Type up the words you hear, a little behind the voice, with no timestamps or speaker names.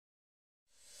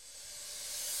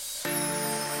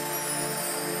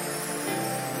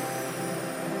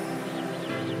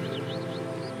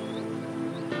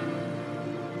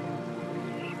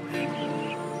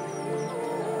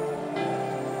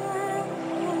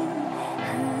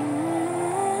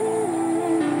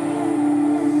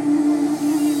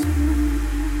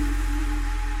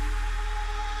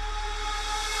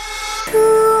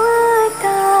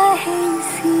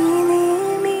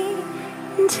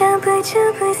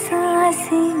जब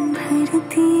सांसें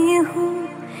भरती हूँ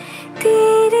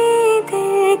तेरे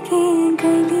दिल की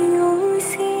गलियों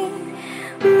से,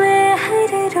 मैं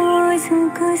हर रोज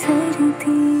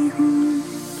गुजरती हूँ।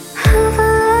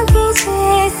 हवा की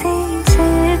जैसे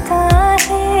चलता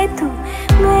है तो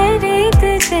मैं रेत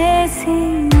जैसे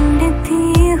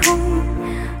उड़ती हूँ।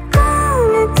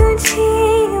 कौन तुझे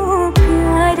यूँ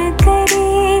प्यार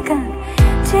करेगा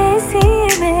जैसे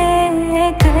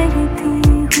मैं करती हूँ।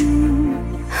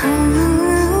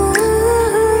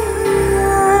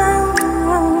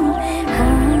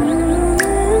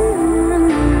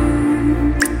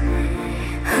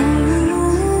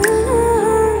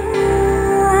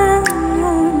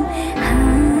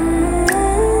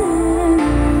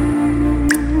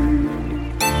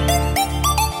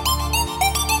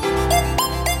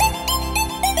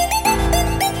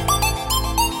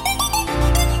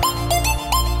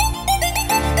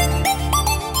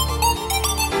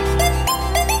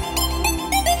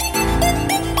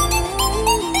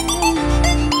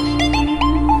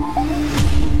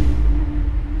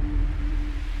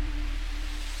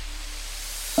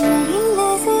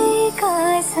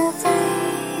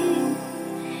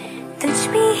 तुझ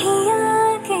पे ही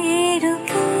आके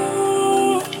रुके,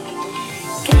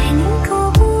 कहने को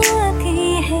बाकी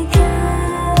है क्या,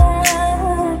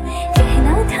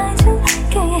 कहना था जो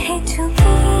कह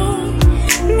चुके।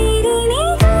 मेरी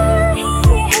निगाहें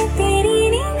है तेरी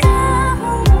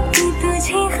निगाहों की,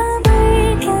 तुझे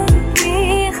खबर क्या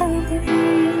बेखबर,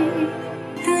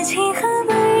 तुझे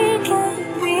खबर क्या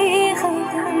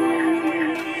बेखबर।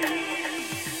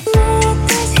 मैं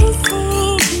तुझसे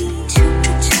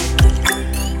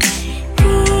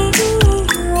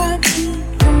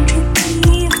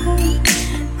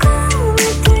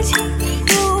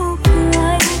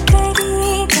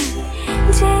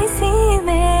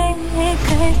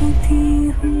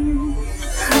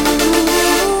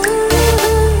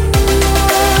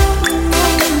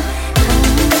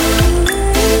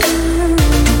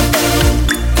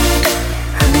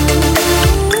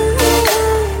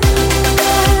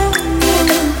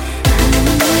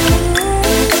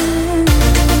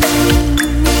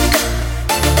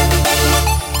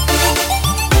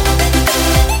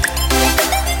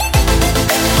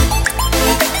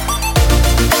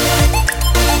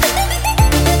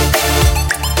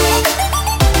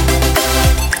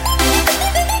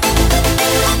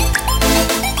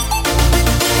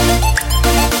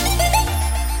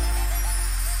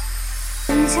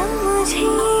जब मुझे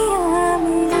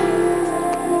मिला,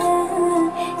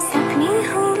 सपने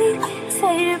हुए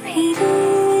सर फिरे,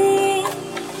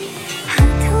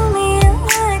 हाथों में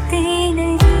आते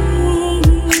नहीं,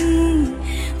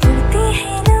 होते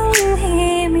हैं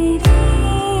लम्हे मेरे।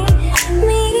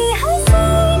 मेरी हंसी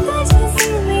तुझसे,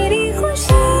 मेरी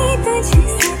खुशी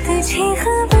तुझसे, तुझे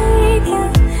खबर क्या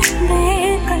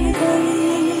बेकदर।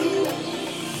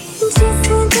 जिस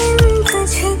दिन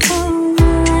तुझको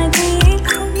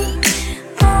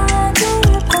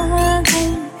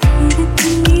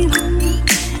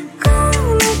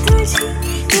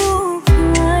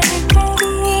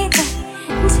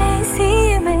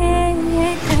जैसे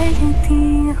मैं करती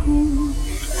हूँ।